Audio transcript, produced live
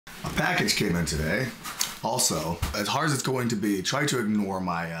Package came in today. Also, as hard as it's going to be, try to ignore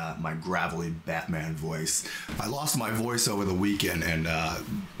my my gravelly Batman voice. I lost my voice over the weekend, and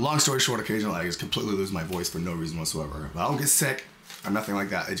long story short, occasionally I just completely lose my voice for no reason whatsoever. I don't get sick or nothing like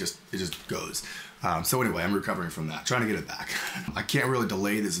that. It just goes. So anyway, I'm recovering from that, trying to get it back. I can't really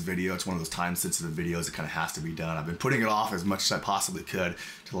delay this video. It's one of those time-sensitive videos that kind of has to be done. I've been putting it off as much as I possibly could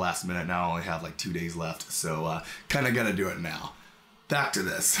to the last minute. Now I only have like 2 days left, so kind of gotta do it now. Back to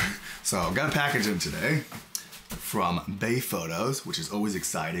this. So I've got a package in today from Bay Photos, which is always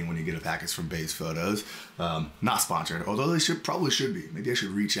exciting when you get a package from Bay's Photos. Not sponsored, although they probably should be. Maybe I should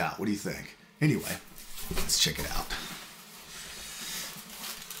reach out. What do you think? Anyway, let's check it out.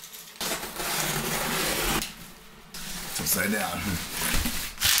 It's upside down.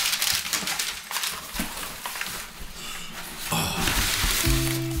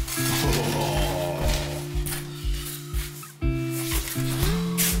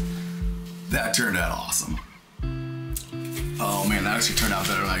 That turned out awesome. Oh man, that actually turned out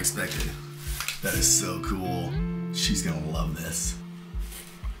better than I expected. That is so cool. She's gonna love this.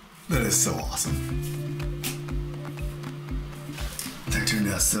 That is so awesome. That turned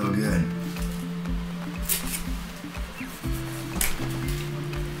out so good.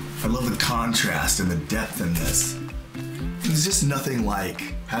 I love the contrast and the depth in this. There's just nothing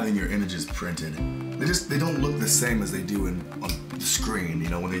like having your images printed. They don't look the same as they do on the screen. You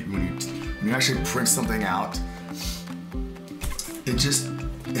know, when you actually print something out, it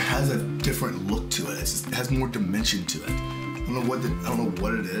has a different look to it. It has more dimension to it. I don't know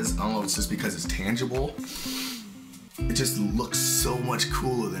what it is. I don't know if it's just because it's tangible. It just looks so much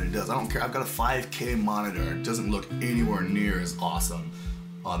cooler than it does. I don't care. I've got a 5K monitor. It doesn't look anywhere near as awesome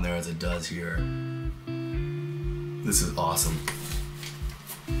on there as it does here. This is awesome.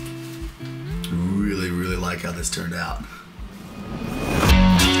 Really, really like how this turned out.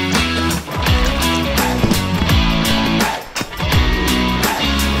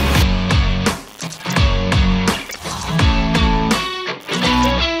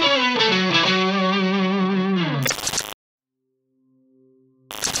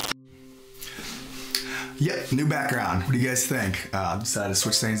 Yep, new background. What do you guys think? I've decided to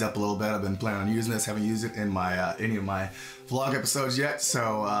switch things up a little bit. I've been planning on using this. Haven't used it in my any of my vlog episodes yet.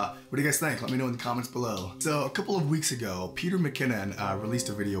 So what do you guys think? Let me know in the comments below. So a couple of weeks ago, Peter McKinnon released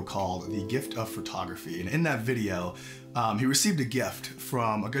a video called The Gift of Photography. And in that video, he received a gift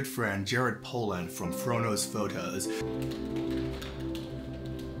from a good friend, Jared Poland from Frono's Photos.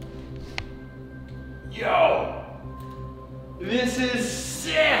 Yo, this is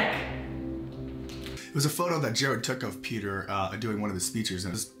sick! It was a photo that Jared took of Peter doing one of his speeches,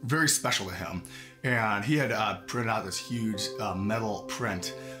 and it was very special to him. And he had printed out this huge metal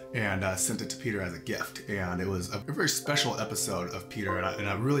print and sent it to Peter as a gift. And it was a very special episode of Peter, and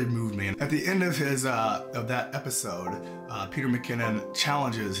it really moved me. And at the end of that episode, Peter McKinnon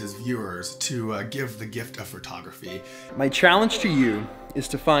challenges his viewers to give the gift of photography. My challenge to you is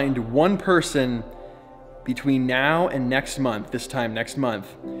to find one person between now and next month, this time next month,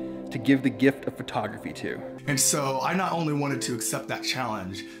 to give the gift of photography to. And so I not only wanted to accept that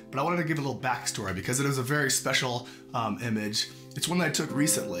challenge, but I wanted to give a little backstory because it is a very special image. It's one that I took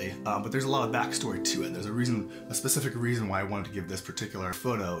recently, but there's a lot of backstory to it. There's a specific reason why I wanted to give this particular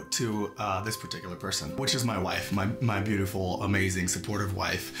photo to this particular person, which is my wife, my beautiful, amazing, supportive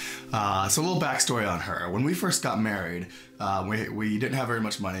wife. So a little backstory on her. When we first got married, we didn't have very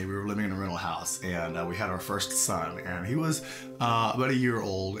much money. We were living in a rental house, and we had our first son, and he was about a year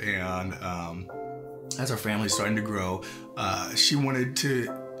old. And as our family was starting to grow, she wanted to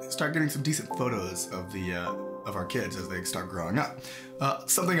start getting some decent photos of our kids as they start growing up.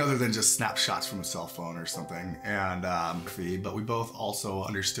 Something other than just snapshots from a cell phone or something. And but we both also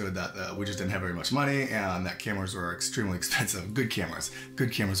understood that we just didn't have very much money and that cameras were extremely expensive. Good cameras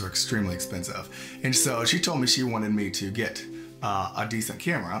are extremely expensive. And so she told me she wanted me to get a decent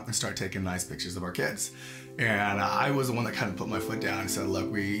camera and start taking nice pictures of our kids. And I was the one that kind of put my foot down and said,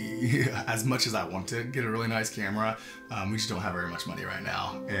 look, as much as I want to get a really nice camera, we just don't have very much money right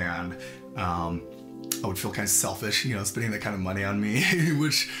now. And I would feel kind of selfish, you know, spending that kind of money on me,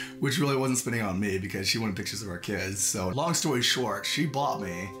 which really wasn't spending on me because she wanted pictures of our kids. So long story short, she bought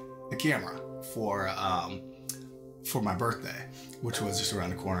me a camera for my birthday, which was just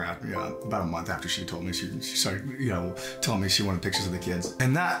around the corner after, you know, about a month after she told me she started, you know, telling me she wanted pictures of the kids.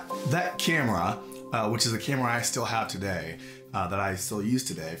 And that camera, which is a camera I still have today, that I still use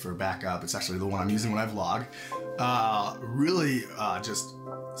today for backup. It's actually the one I'm using when I vlog. Really just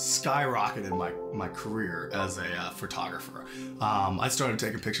skyrocketed my career as a photographer. I started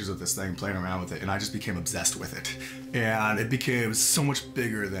taking pictures of this thing, playing around with it, and I just became obsessed with it. And it became so much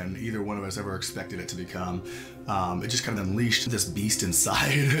bigger than either one of us ever expected it to become. It just kind of unleashed this beast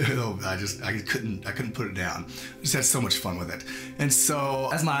inside. I couldn't put it down. I just had so much fun with it. And so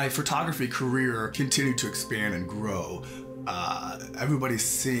as my photography career continued to expand and grow, everybody's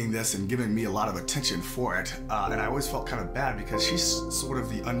seeing this and giving me a lot of attention for it, and I always felt kind of bad because she's sort of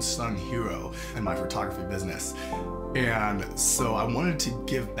the unsung hero in my photography business. And so I wanted to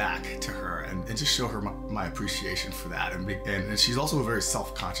give back to her and just show her my appreciation for that. And she's also a very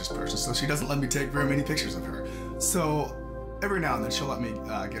self-conscious person, so she doesn't let me take very many pictures of her. So every now and then she'll let me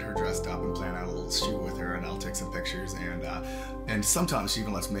get her dressed up and plan out a little shoot with her, and I'll take some pictures, and sometimes she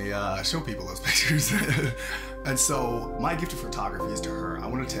even lets me show people those pictures. And so my gift of photography is to her. I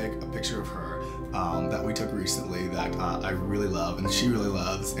want to take a picture of her that we took recently that I really love and she really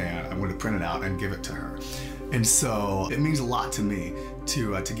loves, and I want to print it out and give it to her. And so it means a lot to me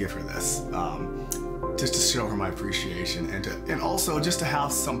to give her this. Just to show her my appreciation, and also just to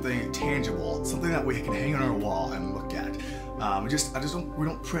have something tangible, something that we can hang on our wall and look at. We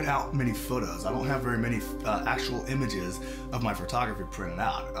don't print out many photos. I don't have very many actual images of my photography printed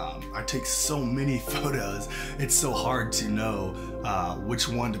out. I take so many photos, it's so hard to know which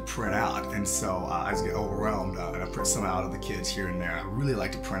one to print out, and so I just get overwhelmed, and I print some out of the kids here and there. I really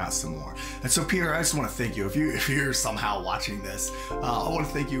like to print out some more. And so Peter, I just want to thank you. If you're somehow watching this, I want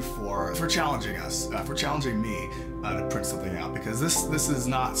to thank you for challenging us, for challenging me to print something out, because this is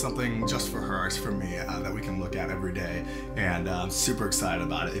not something just for her, it's for me, that we can look at every day. And I'm super excited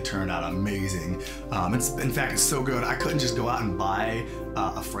about it. It turned out amazing. In fact, it's so good, I couldn't just go out and buy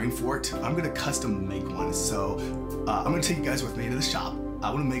a frame for it. I'm gonna custom make one. So I'm gonna take you guys with me to the shop. I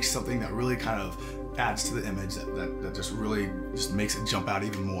wanna make something that really kind of adds to the image, that just really just makes it jump out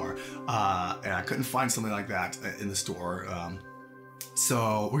even more. And I couldn't find something like that in the store.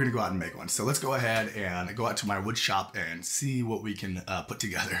 So we're gonna go out and make one. So let's go ahead and go out to my wood shop and see what we can put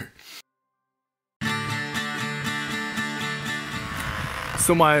together.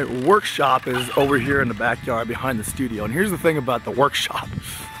 So my workshop is over here in the backyard behind the studio, and here's the thing about the workshop.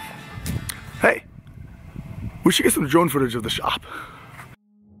 Hey, we should get some drone footage of the shop.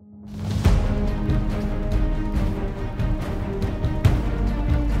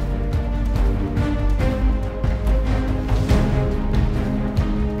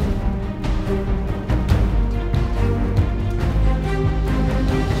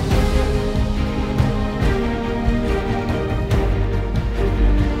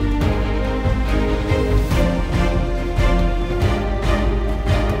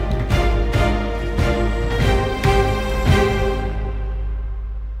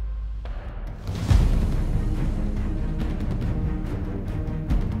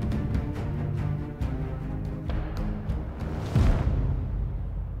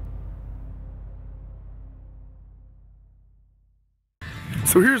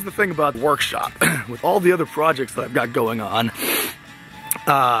 So here's the thing about the workshop. With all the other projects that I've got going on,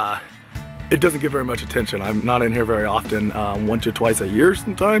 it doesn't get very much attention. I'm not in here very often, once or twice a year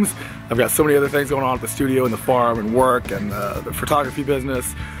sometimes. I've got so many other things going on at the studio and the farm and work and the photography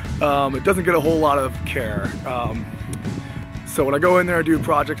business. It doesn't get a whole lot of care. So when I go in there and do a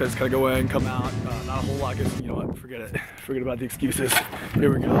project, I just kind of go in, come out, not a whole lot gets, you know what, forget it. Forget about the excuses.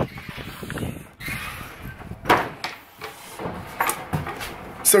 Here we go.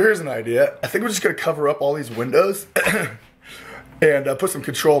 So here's an idea. I think we're just gonna cover up all these windows and put some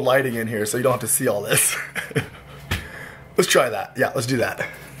controlled lighting in here so you don't have to see all this. Let's try that. Yeah, let's do that.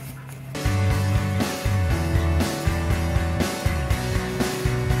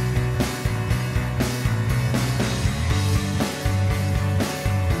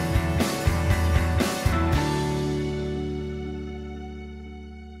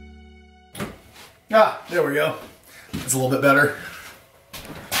 Ah, there we go. That's a little bit better.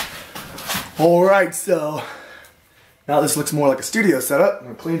 All right, so now this looks more like a studio setup. I'm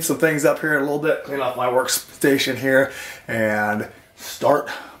gonna clean some things up here a little bit, clean off my workstation here, and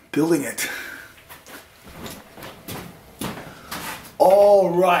start building it. All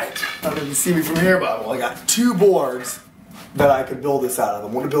right, I don't know if you see me from here, but I've only got 2 boards that I could build this out of.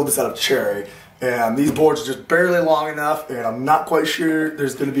 I'm gonna build this out of cherry, and these boards are just barely long enough, and I'm not quite sure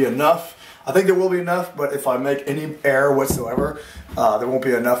there's gonna be enough. I think there will be enough, but if I make any error whatsoever, there won't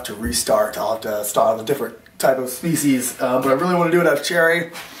be enough to restart. I'll have to start with a different type of species, but I really want to do it out of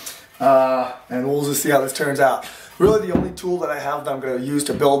cherry, and we'll just see how this turns out. Really the only tool that I have that I'm going to use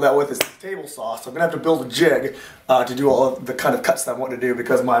to build that with is the table saw. So I'm going to have to build a jig to do all of the kind of cuts that I want to do,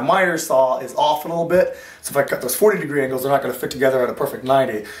 because my miter saw is off a little bit. So if I cut those 40-degree angles, they're not going to fit together at a perfect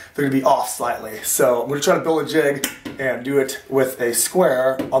 90. They're going to be off slightly. So I'm going to try to build a jig and do it with a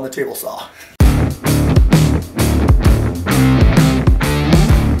square on the table saw.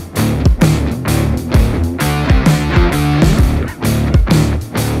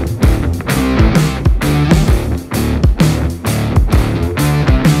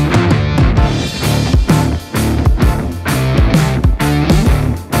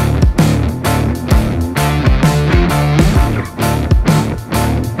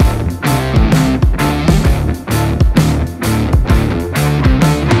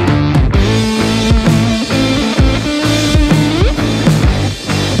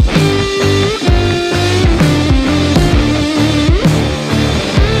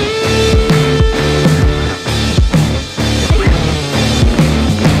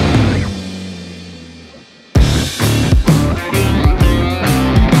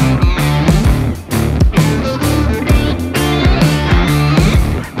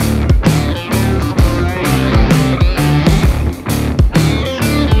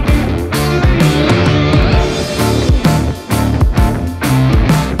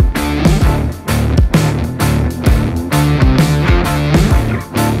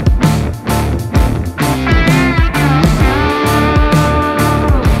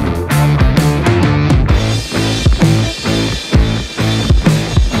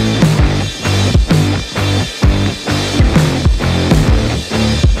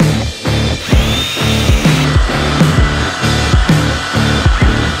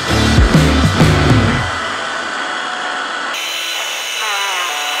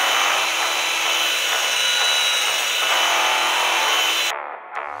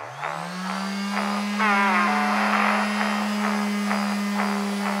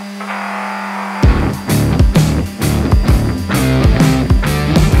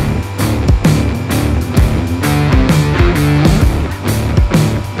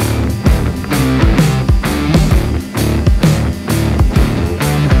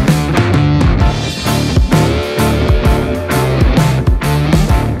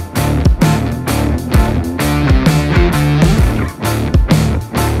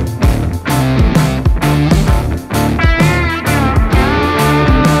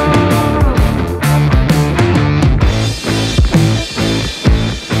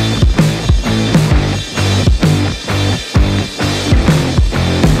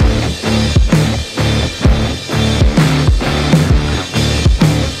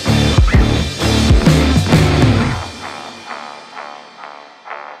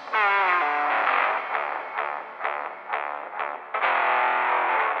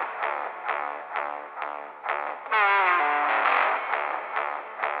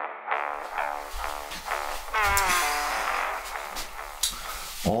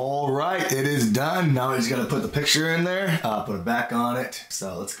 Alright, it is done. Now I just gotta put the picture in there, put it back on it.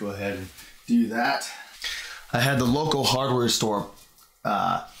 So let's go ahead and do that. I had the local hardware store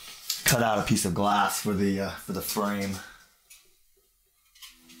cut out a piece of glass for the frame.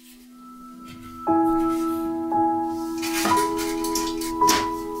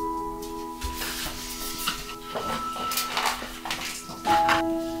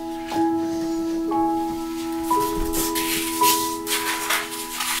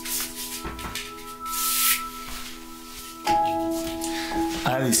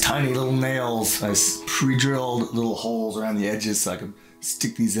 I have these tiny little nails. I pre-drilled little holes around the edges so I can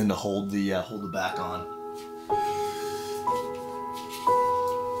stick these in to hold the back on.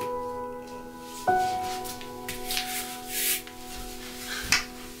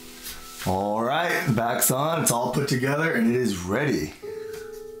 All right, back's on. It's all put together and it is ready.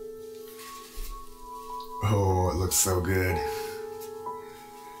 Oh, it looks so good.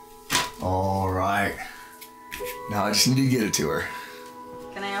 All right. Now I just need to get it to her.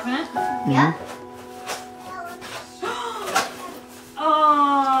 Can I open it? Yeah.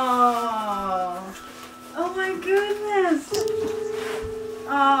 Oh! Oh my goodness!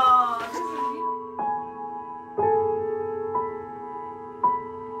 Oh, this is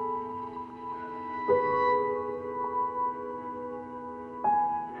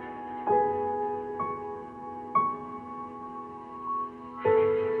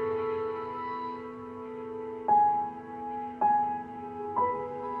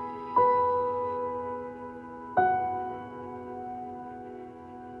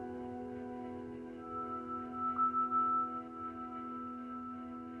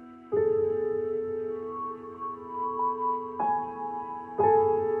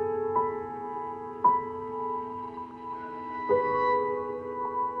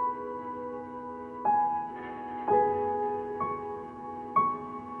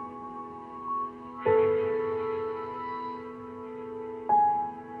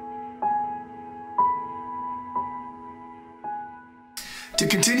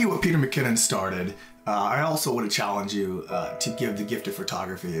continue what Peter McKinnon started, I also want to challenge you to give the gift of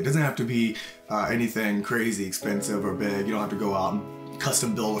photography. It doesn't have to be anything crazy expensive or big. You don't have to go out and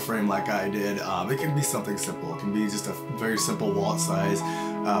custom build a frame like I did. It can be something simple. It can be just a very simple wallet size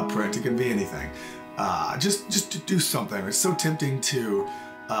print. It can be anything. Just to do something. It's so tempting to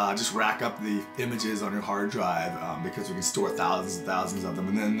just rack up the images on your hard drive because we can store thousands and thousands of them,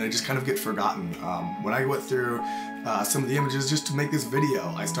 and then they just kind of get forgotten. When I went through some of the images just to make this video,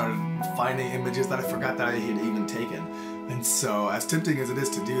 I started finding images that I forgot that I had even taken. And so, as tempting as it is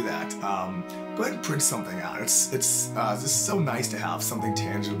to do that, go ahead and print something out. It's just so nice to have something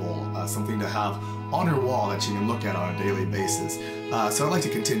tangible, something to have on your wall that you can look at on a daily basis. So I'd like to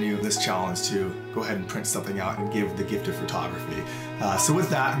continue this challenge to go ahead and print something out and give the gift of photography. So with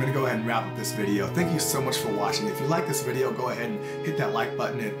that, I'm going to go ahead and wrap up this video. Thank you so much for watching. If you like this video, go ahead and hit that like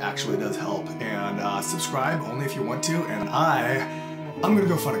button. It actually does help. And subscribe only if you want to. And I'm going to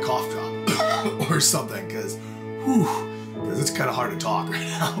go find a cough drop or something because it's kind of hard to talk right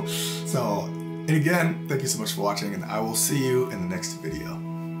now. So, and again, thank you so much for watching, and I will see you in the next video.